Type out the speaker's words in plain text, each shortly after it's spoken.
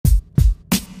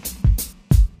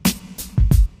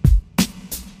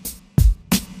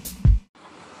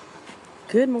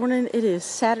Good morning. It is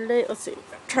Saturday. Let's see.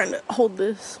 I'm trying to hold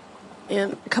this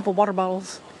and a couple water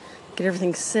bottles, get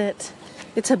everything set.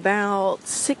 It's about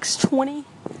 6:20,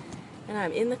 and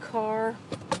I'm in the car,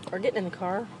 or getting in the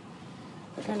car.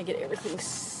 I'm trying to get everything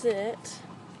set.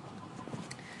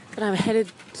 But I'm headed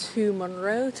to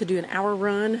Monroe to do an hour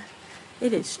run.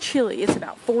 It is chilly. It's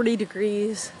about 40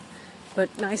 degrees,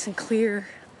 but nice and clear.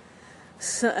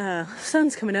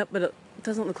 Sun's coming up, but it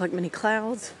doesn't look like many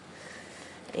clouds.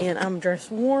 And I'm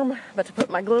dressed warm, about to put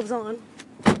my gloves on.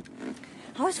 I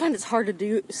always find it's hard to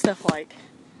do stuff like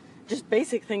just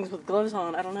basic things with gloves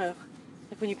on. I don't know.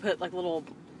 Like when you put like little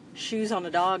shoes on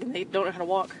a dog and they don't know how to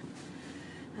walk.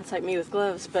 That's like me with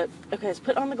gloves. But okay, let's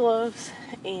put on the gloves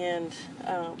and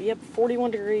yep,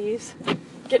 41 degrees.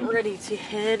 Getting ready to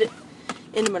head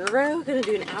into Monroe. Gonna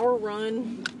do an hour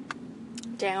run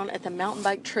down at the mountain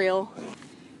bike trail.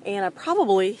 And I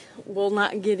probably will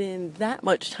not get in that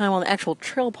much time on the actual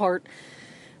trail part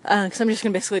because I'm just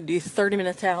going to basically do 30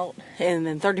 minutes out and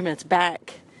then 30 minutes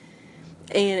back.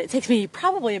 And it takes me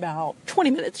probably about 20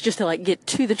 minutes just to like get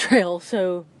to the trail.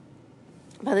 So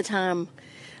by the time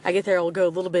I get there, I'll go a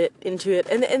little bit into it.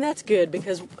 And that's good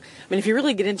because, I mean, if you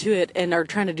really get into it and are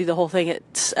trying to do the whole thing,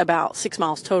 it's about 6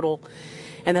 miles total.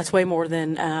 And that's way more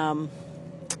than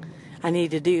I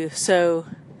need to do. So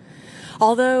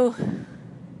although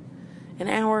an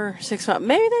hour, 6 months,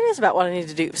 maybe that is about what I need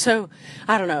to do. So,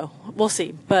 I don't know. We'll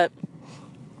see. But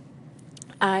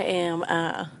I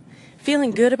am feeling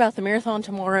good about the marathon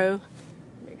tomorrow.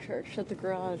 Make sure I shut the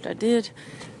garage. I did.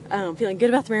 Feeling good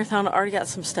about the marathon. I already got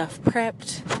some stuff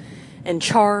prepped and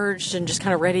charged and just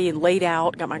kind of ready and laid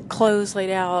out. Got my clothes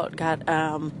laid out. Got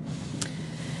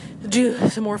do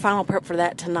some more final prep for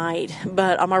that tonight.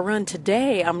 But on my run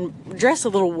today, I'm dressed a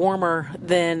little warmer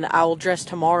than I will dress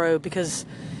tomorrow because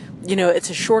you know, it's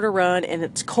a shorter run and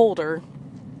it's colder.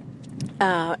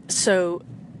 So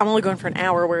I'm only going for an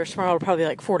hour, whereas tomorrow will probably be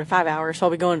like 4 to 5 hours. So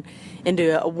I'll be going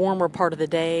into a warmer part of the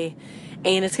day.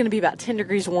 And it's going to be about 10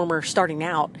 degrees warmer starting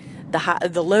out.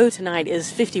 The low tonight is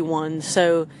 51.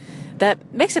 So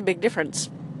that makes a big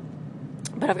difference.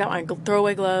 But I've got my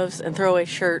throwaway gloves and throwaway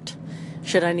shirt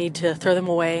should I need to throw them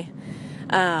away.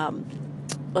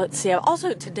 Let's see.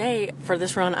 Also today for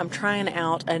this run, I'm trying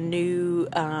out a new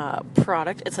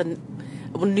product. It's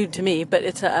new to me, but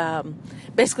it's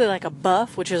basically like a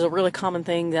buff, which is a really common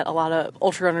thing that a lot of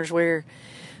ultra runners wear.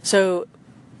 So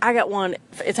I got one.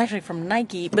 It's actually from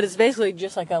Nike, but it's basically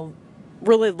just like a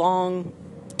really long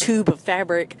tube of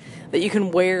fabric that you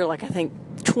can wear like I think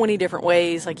 20 different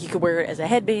ways. Like you could wear it as a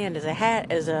headband, as a hat,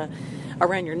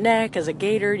 around your neck, as a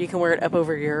gaiter. You can wear it up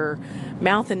over your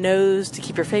mouth and nose to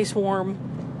keep your face warm.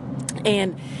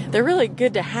 And they're really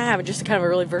good to have, just kind of a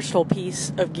really versatile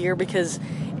piece of gear because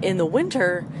in the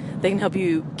winter, they can help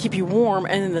you keep you warm.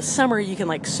 And in the summer, you can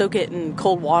like soak it in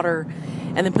cold water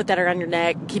and then put that around your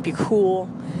neck, keep you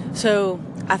cool. So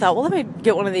I thought, well, let me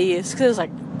get one of these because it was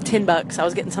like $10. I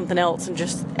was getting something else and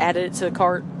just added it to the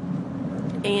cart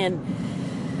and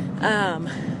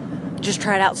just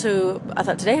try it out. So I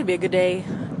thought today would be a good day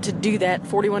to do that,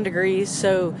 41 degrees.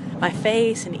 So my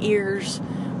face and ears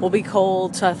will be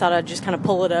cold, so I thought I'd just kind of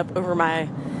pull it up over my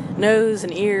nose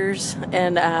and ears,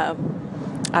 and I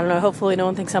don't know, hopefully no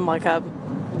one thinks I'm like a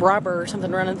robber or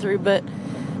something running through, but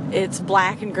it's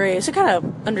black and gray, so kind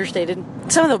of understated.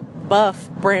 Some of the Buff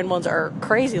brand ones are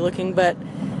crazy looking, but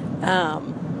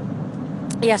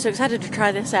yeah, so excited to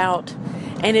try this out,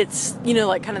 and it's, you know,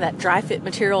 like kind of that dry fit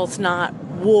material. It's not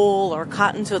wool or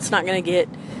cotton, so it's not going to get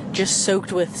just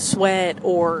soaked with sweat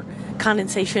or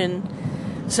condensation.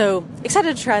 So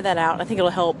excited to try that out. I think it'll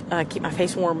help keep my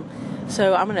face warm.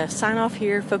 So I'm going to sign off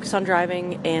here, focus on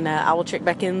driving, and I will check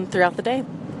back in throughout the day.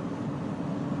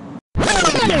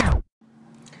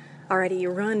 Alrighty,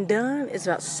 run done. It's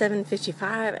about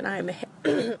 7:55, and I'm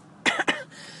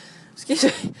excuse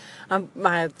me.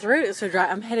 My throat is so dry.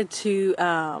 I'm headed to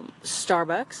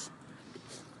Starbucks.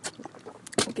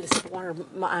 Get a sip of water.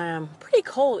 I'm pretty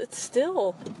cold. It's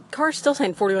still, car's still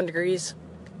saying 41 degrees,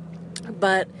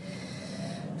 but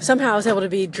somehow I was able to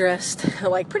be dressed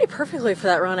like pretty perfectly for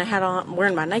that run. I had on,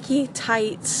 wearing my Nike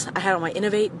tights. I had on my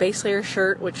Innovate base layer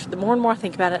shirt, which the more and more I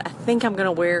think about it, I think I'm going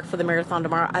to wear for the marathon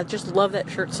tomorrow. I just love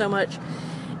that shirt so much.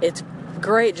 It's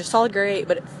great, just solid gray,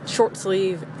 but it's short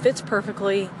sleeve, fits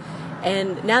perfectly.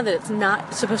 And now that it's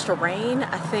not supposed to rain,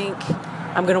 I think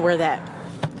I'm going to wear that.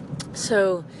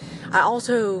 So I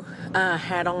also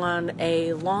had on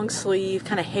a long sleeve,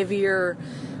 kind of heavier,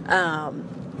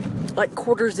 like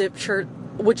quarter zip shirt,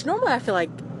 which normally I feel like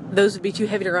those would be too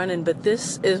heavy to run in, but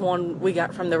this is one we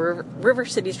got from the River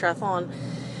Cities Triathlon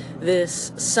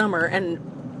this summer, and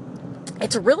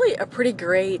it's really a pretty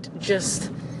great just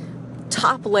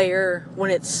top layer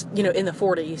when it's, in the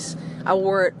 40s. I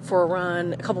wore it for a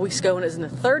run a couple weeks ago when it was in the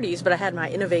 30s, but I had my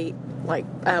Innovate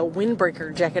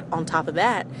windbreaker jacket on top of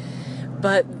that.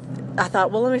 But I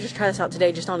thought, well, let me just try this out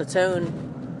today just on its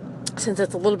own, since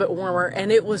it's a little bit warmer,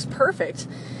 and it was perfect.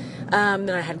 Then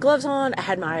I had gloves on, I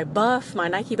had my buff, my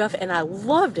Nike buff, and I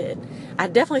loved it. I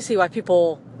definitely see why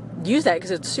people use that,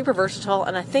 because it's super versatile,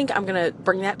 and I think I'm going to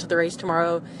bring that to the race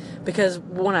tomorrow, because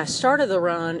when I started the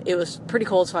run, it was pretty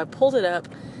cold, so I pulled it up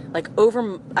I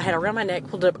had it around my neck,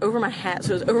 pulled it up over my hat,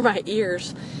 so it was over my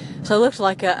ears, so it looked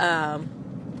like a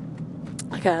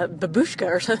babushka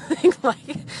or something,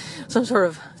 like some sort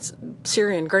of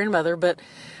Syrian grandmother. But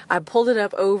I pulled it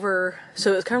up over,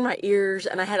 so it was covering my ears,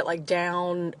 and I had it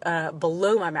down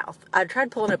below my mouth. I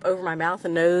tried pulling it up over my mouth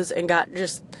and nose and got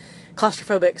just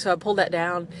claustrophobic, so I pulled that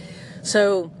down.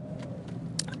 So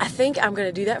I think I'm going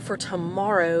to do that for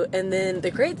tomorrow. And then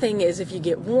the great thing is, if you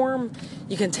get warm,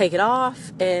 you can take it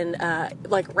off and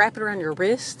wrap it around your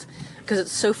wrist, because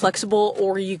it's so flexible,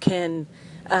 or you can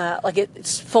it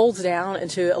folds down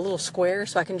into a little square,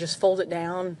 so I can just fold it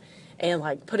down and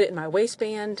put it in my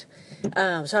waistband. So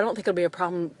I don't think it'll be a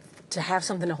problem to have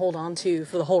something to hold on to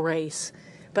for the whole race.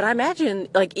 But I imagine,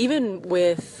 even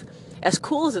with, as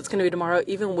cool as it's going to be tomorrow,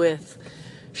 even with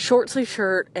short sleeve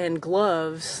shirt and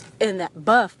gloves and that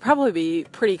buff, probably be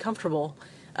pretty comfortable.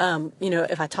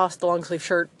 If I toss the long sleeve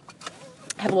shirt,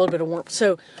 have a little bit of warmth.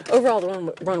 So overall,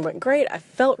 the run went great. I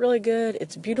felt really good.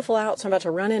 It's beautiful out, so I'm about to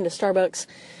run into Starbucks,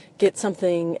 get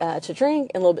something to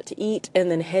drink and a little bit to eat, and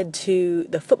then head to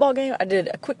the football game. I did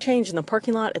a quick change in the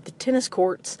parking lot at the tennis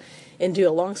courts and do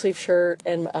a long sleeve shirt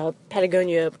and a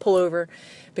Patagonia pullover,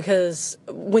 because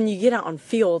when you get out on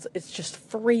fields, it's just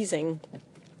freezing.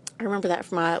 I remember that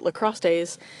from my lacrosse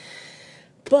days.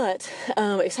 But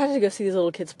excited to go see these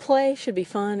little kids play. Should be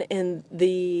fun. And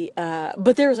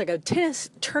but there was a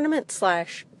tennis tournament /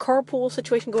 carpool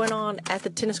situation going on at the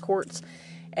tennis courts,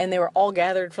 and they were all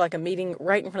gathered for a meeting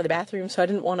right in front of the bathroom. So I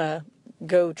didn't want to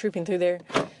go trooping through there.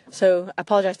 So I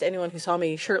apologize to anyone who saw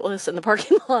me shirtless in the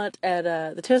parking lot at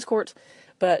the tennis courts,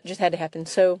 but just had to happen.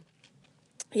 So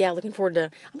yeah, looking forward to.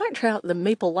 I might try out the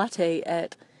maple latte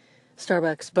at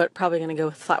Starbucks, but probably going to go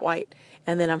with flat white.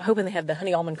 And then I'm hoping they have the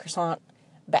honey almond croissant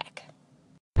back.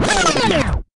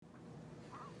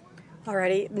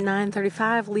 Alrighty,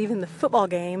 9:35, leaving the football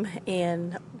game,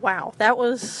 and wow, that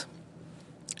was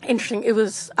interesting.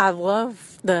 I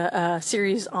love the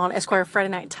series on Esquire, Friday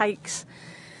Night Tykes,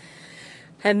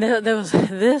 and there was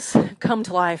this come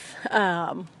to life.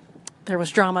 There was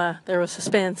drama, there was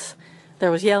suspense,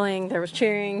 there was yelling, there was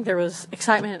cheering, there was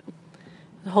excitement,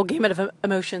 the whole gamut of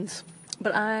emotions.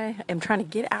 But I am trying to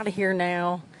get out of here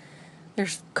now.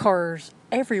 There's cars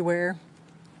everywhere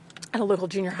at a local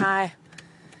junior high.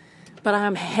 But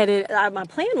I'm headed, my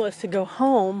plan was to go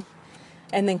home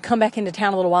and then come back into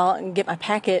town a little while and get my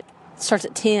packet. It starts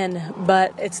at 10,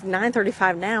 but it's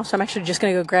 9:35 now, so I'm actually just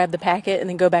going to go grab the packet and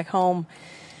then go back home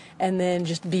and then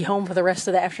just be home for the rest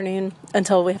of the afternoon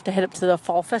until we have to head up to the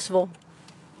fall festival.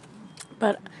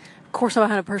 But of course I'm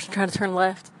behind a person trying to turn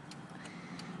left,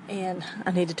 and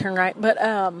I need to turn right. But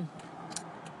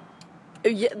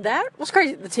yeah, that was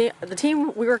crazy. The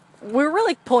team we were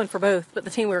really pulling for both, but the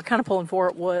team we were kind of pulling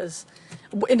for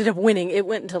ended up winning. It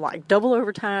went into double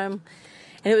overtime,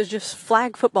 and it was just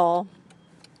flag football.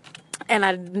 And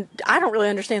I don't really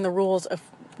understand the rules of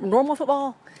normal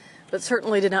football, but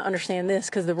certainly did not understand this,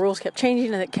 because the rules kept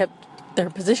changing, and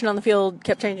their position on the field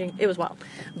kept changing. It was wild.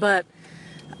 But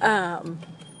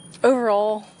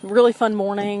overall, really fun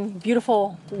morning,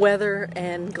 beautiful weather,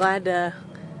 and glad to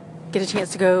get a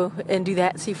chance to go and do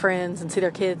that, see friends and see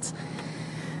their kids.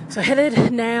 So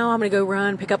headed now, I'm going to go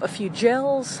run, pick up a few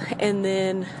gels, and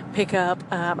then pick up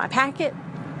my packet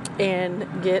and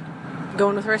get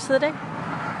going with the rest of the day.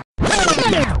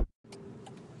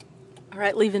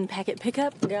 Alright, leaving packet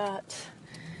pickup. Got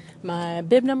my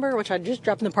bib number, which I just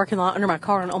dropped in the parking lot under my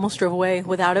car and almost drove away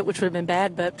without it, which would have been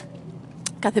bad, but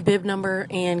got the bib number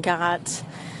and got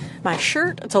my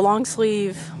shirt. It's a long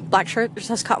sleeve black shirt. It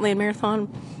says Cottonland Marathon,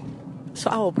 so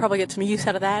I will probably get some use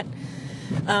out of that.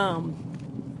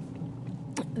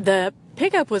 The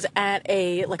pickup was at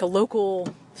a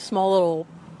local small little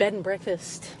bed and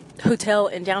breakfast hotel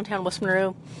in downtown West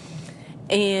Monroe.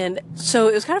 And so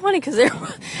it was kind of funny because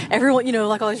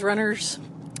everyone, all these runners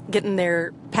getting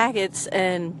their packets,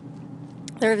 and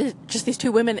there were just these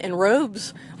two women in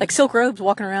robes, silk robes,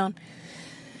 walking around.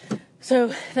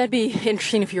 So that'd be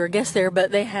interesting if you were a guest there,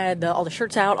 but they had all the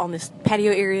shirts out on this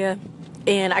patio area,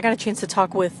 and I got a chance to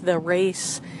talk with the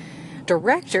race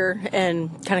director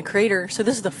and kind of creator. So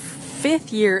this is the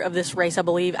 5th year of this race, I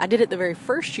believe. I did it the very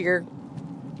first year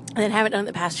and then haven't done it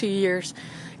the past few years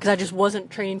because I just wasn't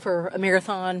training for a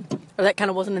marathon, or that kind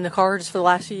of wasn't in the cards for the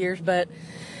last few years. But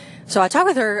so I talked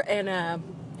with her and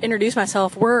introduced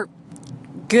myself. We're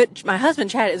good. My husband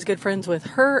Chad is good friends with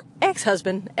her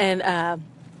ex-husband, and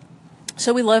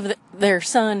so we love their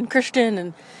son Christian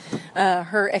and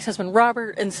her ex-husband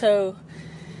Robert. And so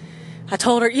I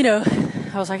told her,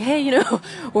 I was like, hey,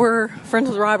 we're friends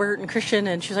with Robert and Christian.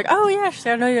 And she was like, oh, yeah. She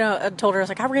said, I know, I told her, I was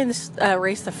like, I ran this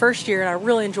race the first year and I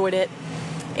really enjoyed it.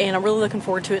 And I'm really looking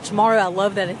forward to it tomorrow. I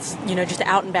love that it's, just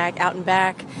out and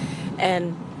back.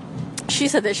 And she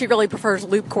said that she really prefers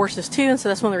loop courses too. And so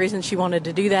that's one of the reasons she wanted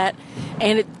to do that.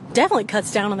 And it definitely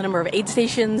cuts down on the number of aid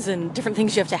stations and different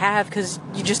things you have to have, because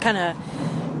you just kind of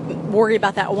worry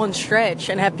about that one stretch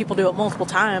and have people do it multiple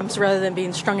times rather than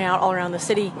being strung out all around the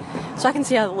city. So I can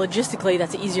see how logistically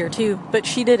that's easier too. But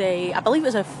she did I believe it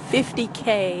was a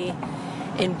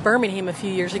 50K in Birmingham a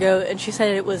few years ago, and she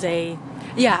said it was it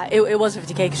was a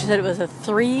 50K, because she said it was a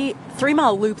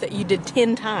 3-mile loop that you did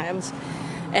 10 times.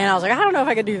 And I was like, I don't know if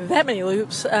I could do that many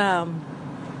loops.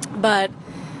 But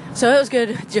so it was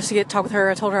good just to talk with her.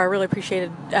 I told her I really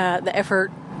appreciated the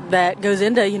effort that goes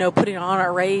into, putting on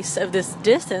a race of this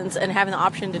distance and having the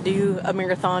option to do a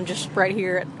marathon just right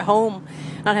here at home,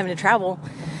 not having to travel.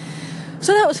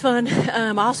 So that was fun. I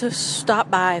also stopped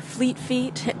by Fleet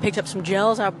Feet, picked up some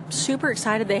gels. I'm super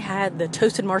excited they had the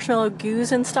toasted marshmallow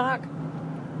goos in stock,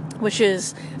 which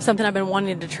is something I've been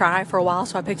wanting to try for a while.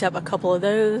 So I picked up a couple of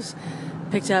those,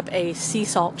 picked up a sea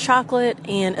salt chocolate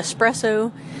and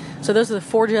espresso. So those are the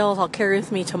 4 gels I'll carry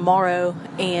with me tomorrow,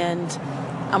 and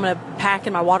I'm going to pack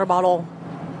in my water bottle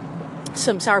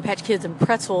some Sour Patch Kids and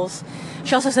pretzels.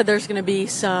 She also said there's going to be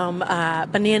some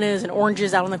bananas and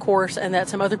oranges out on the course, and that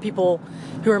some other people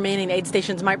who are manning aid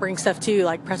stations might bring stuff too,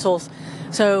 like pretzels.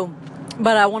 So,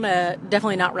 but I want to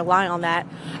definitely not rely on that.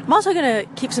 I'm also going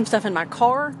to keep some stuff in my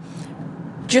car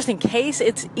just in case.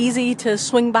 It's easy to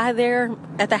swing by there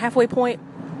at the halfway point.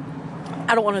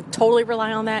 I don't want to totally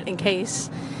rely on that in case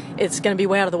it's going to be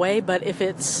way out of the way, but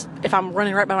if I'm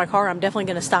running right by my car, I'm definitely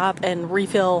going to stop and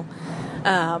refill,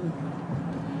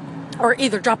 or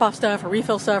either drop off stuff or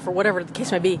refill stuff or whatever the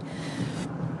case may be.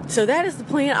 So that is the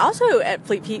plan. Also at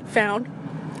Fleet Feet found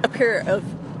a pair of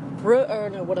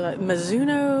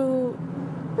Mizuno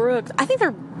Brooks. I think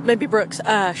they're maybe Brooks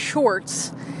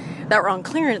shorts that were on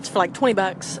clearance for like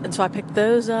 $20, and so I picked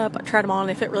those up. I tried them on;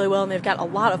 they fit really well, and they've got a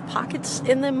lot of pockets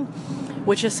in them,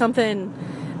 which is something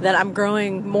that I'm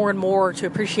growing more and more to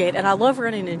appreciate. And I love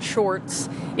running in shorts,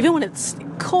 even when it's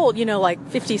cold, like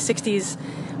 50s, 60s,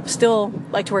 still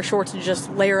like to wear shorts and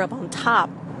just layer up on top.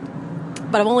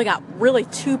 But I've only got really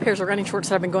 2 pairs of running shorts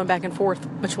that I've been going back and forth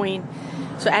between.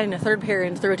 So adding a 3rd pair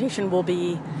into the rotation will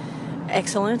be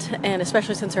excellent. And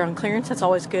especially since they're on clearance, that's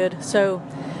always good. So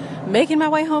making my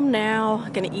way home now,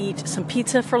 going to eat some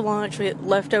pizza for lunch. We had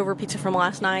leftover pizza from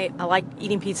last night. I like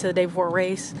eating pizza the day before a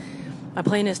race. My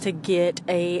plan is to get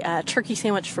a turkey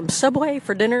sandwich from Subway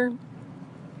for dinner.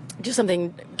 Just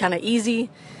something kind of easy,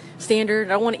 standard. I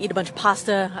don't want to eat a bunch of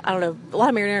pasta. I don't know. A lot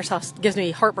of marinara sauce gives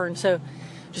me heartburn. So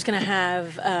just going to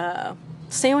have a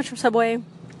sandwich from Subway.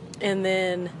 And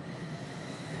then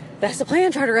that's the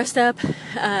plan. Try to rest up,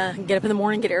 get up in the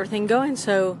morning, get everything going.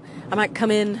 So I might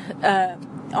come in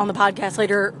on the podcast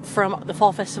later from the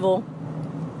Fall Festival.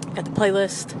 Got the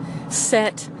playlist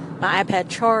set, my iPad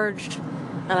charged.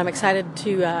 And I'm excited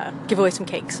to give away some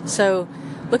cakes. So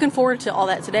looking forward to all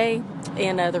that today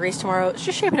and the race tomorrow. It's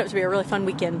just shaping up to be a really fun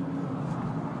weekend.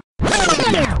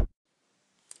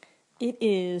 It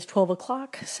is 12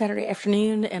 o'clock Saturday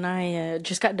afternoon, and I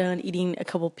just got done eating a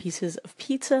couple pieces of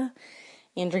pizza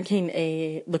and drinking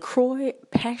a LaCroix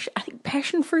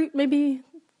passion fruit, maybe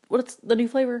what's the new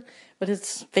flavor, but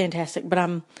it's fantastic. But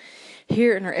I'm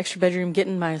here in our extra bedroom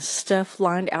getting my stuff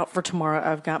lined out for tomorrow.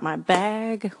 I've got my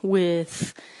bag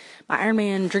with my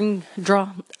Ironman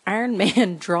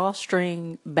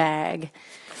drawstring bag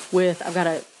I've got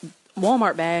a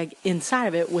Walmart bag inside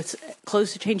of it with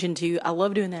clothes to change into. I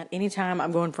love doing that anytime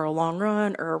I'm going for a long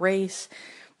run or a race.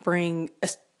 Bring a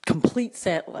complete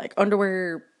set, like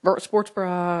underwear, sports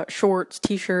bra, shorts,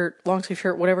 t-shirt, long sleeve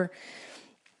shirt, whatever,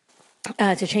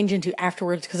 to change into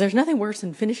afterwards, because there's nothing worse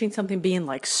than finishing something being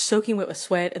like soaking wet with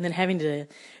sweat and then having to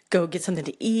go get something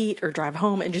to eat or drive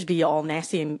home and just be all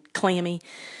nasty and clammy.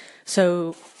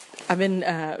 So I've been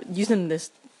using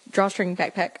this drawstring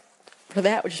backpack for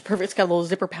that, which is perfect. It's got a little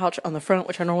zipper pouch on the front,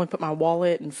 which I normally put my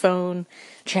wallet and phone,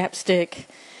 chapstick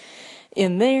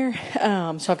in there.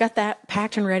 So I've got that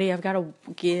packed and ready. I've got to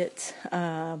get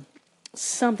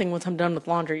something once I'm done with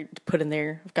laundry to put in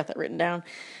there. I've got that written down.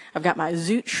 I've got my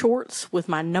Zoot shorts with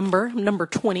my number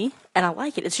 20, and I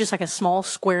like it. It's just like a small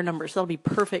square number, so that'll be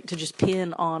perfect to just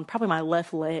pin on probably my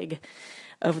left leg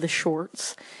of the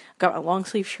shorts. Got my long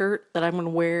sleeve shirt that I'm going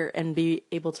to wear and be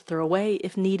able to throw away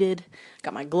if needed.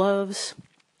 Got my gloves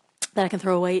that I can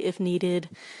throw away if needed.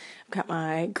 I've got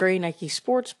my gray Nike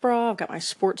sports bra. I've got my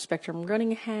Sports Spectrum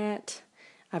running hat.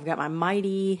 I've got my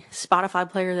Mighty Spotify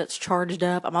player that's charged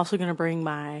up. I'm also going to bring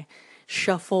my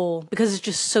shuffle because it's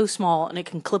just so small and it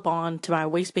can clip on to my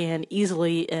waistband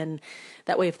easily. And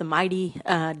that way, if the Mighty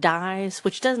dies,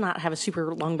 which does not have a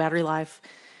super long battery life,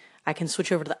 I can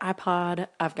switch over to the iPod.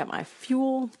 I've got my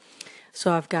fuel.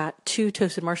 So I've got 2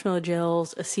 toasted marshmallow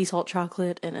gels, a sea salt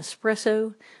chocolate, and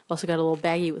espresso. I've also got a little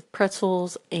baggie with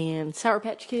pretzels and Sour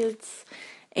Patch Kids.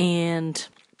 And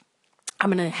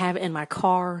I'm going to have in my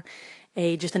car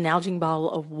just a Nalgene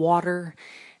bottle of water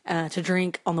to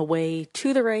drink on the way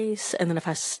to the race. And then if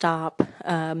I stop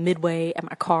midway at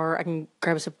my car, I can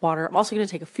grab a sip of water. I'm also going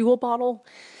to take a fuel bottle,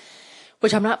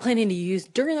 which I'm not planning to use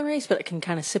during the race, but I can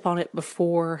kind of sip on it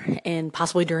before and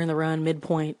possibly during the run,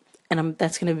 midpoint. And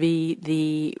that's going to be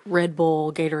the Red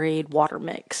Bull Gatorade water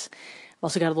mix. I've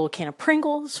also got a little can of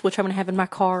Pringles, which I'm going to have in my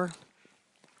car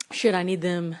should I need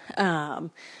them.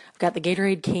 I've got the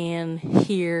Gatorade can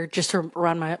here just to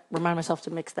remind myself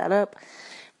to mix that up.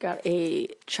 Got a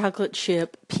chocolate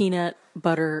chip peanut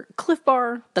butter Cliff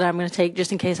Bar that I'm going to take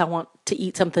just in case I want to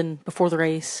eat something before the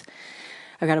race.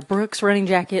 I've got a Brooks running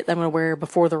jacket that I'm going to wear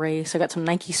before the race. I got some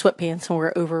Nike sweatpants to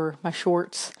wear over my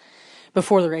shorts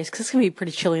before the race because it's going to be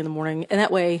pretty chilly in the morning. And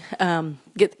that way,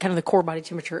 get kind of the core body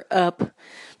temperature up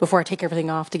before I take everything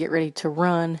off to get ready to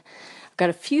run. I've got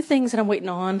a few things that I'm waiting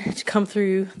on to come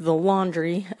through the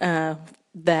laundry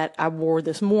that I wore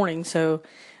this morning. So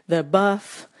the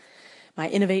Buff, my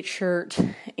Innovate shirt,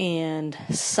 and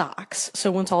socks.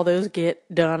 So once all those get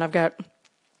done,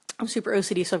 I'm super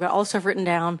OCD, so I've got all the stuff written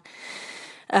down.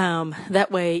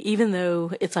 That way, even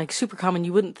though it's like super common,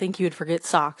 you wouldn't think you would forget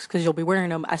socks because you'll be wearing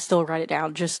them. I still write it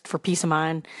down just for peace of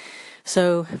mind.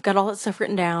 So I've got all that stuff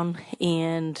written down,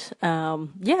 and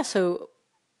so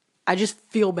I just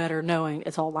feel better knowing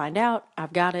it's all lined out.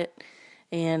 I've got it,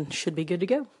 and should be good to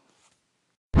go.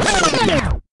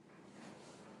 Let's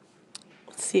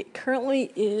see. It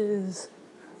currently is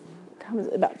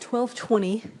about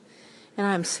 12:20, and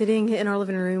I'm sitting in our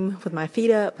living room with my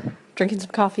feet up, drinking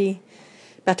some coffee.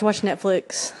 About to watch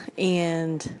Netflix,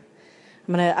 and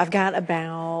I've got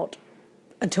about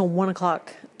until 1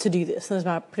 o'clock to do this. This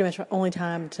is pretty much my only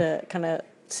time to kind of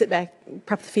sit back,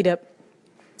 prop the feet up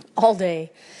all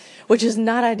day, which is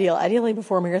not ideal. Ideally,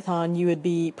 before a marathon, you would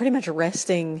be pretty much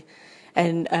resting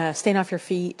and staying off your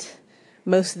feet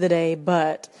most of the day,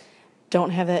 but don't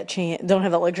have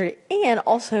that luxury. And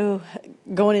also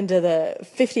going into the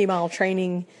 50-mile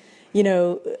training,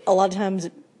 a lot of times,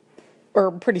 or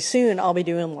pretty soon, I'll be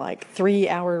doing like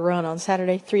 3-hour run on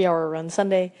Saturday, 3-hour run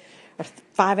Sunday, or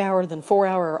 5-hour, then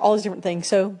 4-hour, all these different things.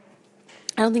 So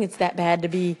I don't think it's that bad to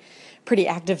be pretty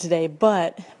active today,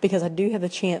 but because I do have the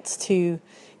chance to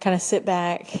kind of sit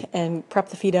back and prop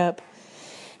the feet up,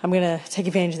 I'm going to take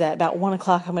advantage of that. About 1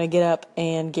 o'clock, I'm going to get up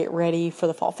and get ready for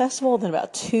the fall festival. Then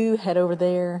about 2, head over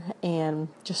there and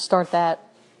just start that,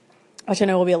 which I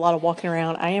know will be a lot of walking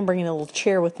around. I am bringing a little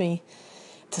chair with me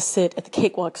to sit at the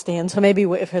cakewalk stand. So maybe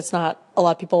if it's not a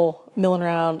lot of people milling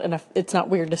around and if it's not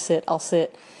weird to sit, I'll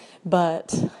sit.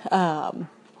 But,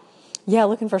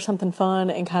 looking for something fun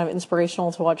and kind of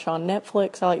inspirational to watch on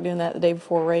Netflix. I like doing that the day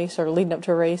before a race or leading up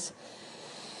to a race.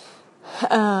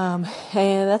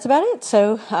 And that's about it.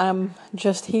 So I'm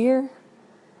just here.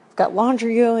 I've got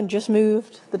laundry going, just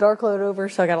moved the dark load over.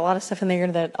 So I got a lot of stuff in there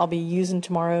that I'll be using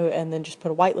tomorrow and then just put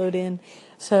a white load in.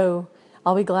 So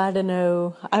I'll be glad to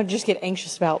know. I just get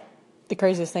anxious about the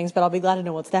craziest things, but I'll be glad to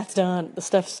know once that's done, the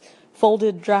stuff's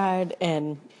folded, dried,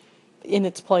 and in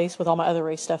its place with all my other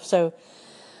race stuff. So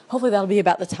hopefully that'll be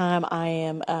about the time I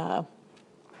am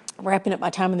wrapping up my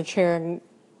time in the chair and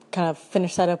kind of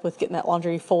finish that up with getting that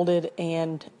laundry folded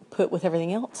and put with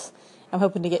everything else. I'm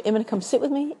hoping to get Emma to come sit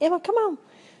with me. Emma, come on.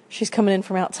 She's coming in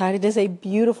from outside. It is a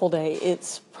beautiful day.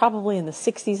 It's probably in the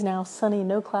 60s now, sunny,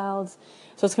 no clouds.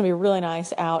 So it's going to be really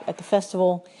nice out at the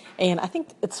festival. And I think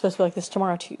it's supposed to be like this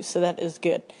tomorrow too, so that is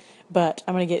good. But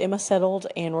I'm going to get Emma settled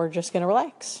and we're just going to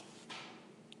relax.